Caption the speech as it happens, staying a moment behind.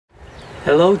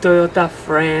Hello Toyota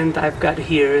friend, I've got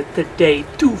here today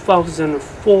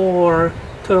 2004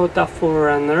 Toyota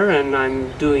 4Runner and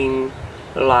I'm doing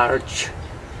a large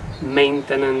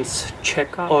maintenance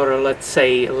checkup, or let's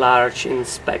say large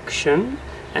inspection,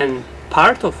 and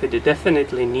part of it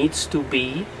definitely needs to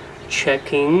be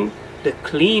checking the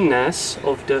cleanness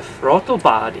of the throttle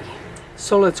body.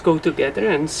 So let's go together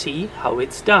and see how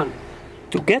it's done.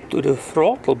 To get to the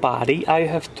throttle body I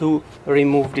have to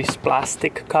remove this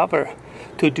plastic cover.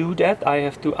 To do that I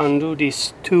have to undo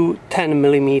these two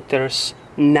 10mm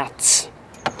nuts.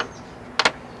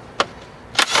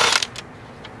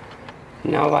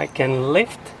 Now I can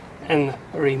lift and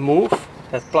remove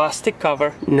that plastic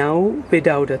cover. Now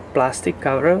without that plastic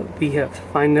cover we have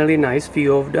finally nice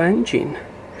view of the engine.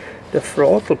 The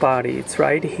throttle body, it's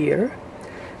right here,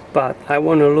 but I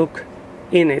want to look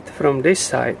in it from this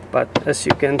side, but as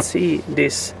you can see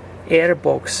this air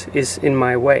box is in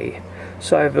my way.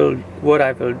 So what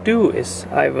I will do is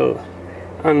I will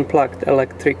unplug the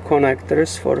electric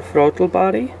connectors for the throttle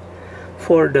body.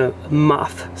 For the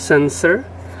muff sensor,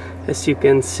 as you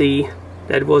can see,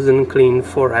 that wasn't clean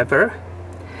forever,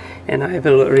 and I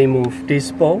will remove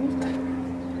this bolt,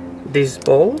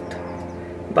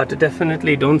 but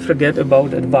definitely don't forget about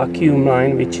that vacuum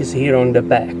line which is here on the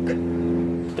back.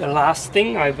 The last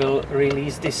thing, I will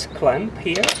release this clamp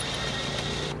here,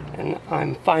 and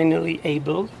I'm finally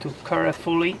able to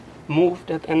carefully move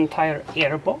that entire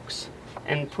airbox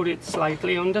and put it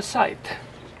slightly on the side.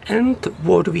 And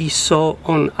what we saw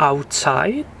on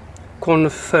outside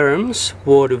confirms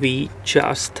what we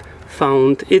just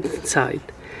found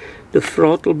inside. The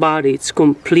throttle body, it's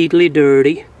completely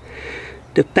dirty.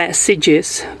 The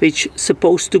passages which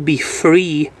supposed to be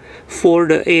free for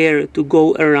the air to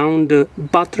go around the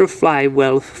butterfly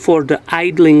valve for the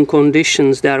idling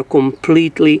conditions, they are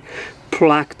completely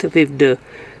plugged with the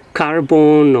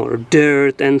carbon or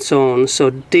dirt and so on.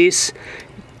 So this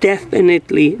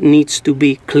definitely needs to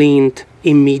be cleaned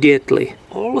immediately.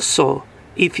 Also,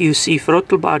 if you see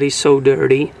throttle body so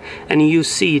dirty and you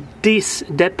see this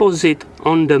deposit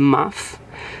on the muff,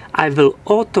 I will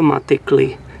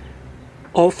automatically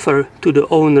offer to the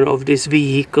owner of this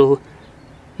vehicle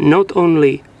not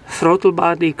only throttle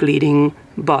body cleaning,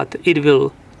 but it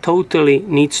will totally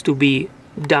needs to be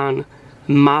done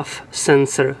muff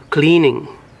sensor cleaning.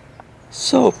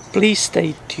 So please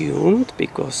stay tuned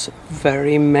because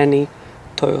very many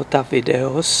Toyota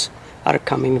videos are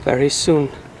coming very soon.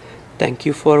 Thank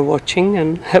you for watching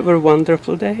and have a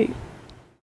wonderful day.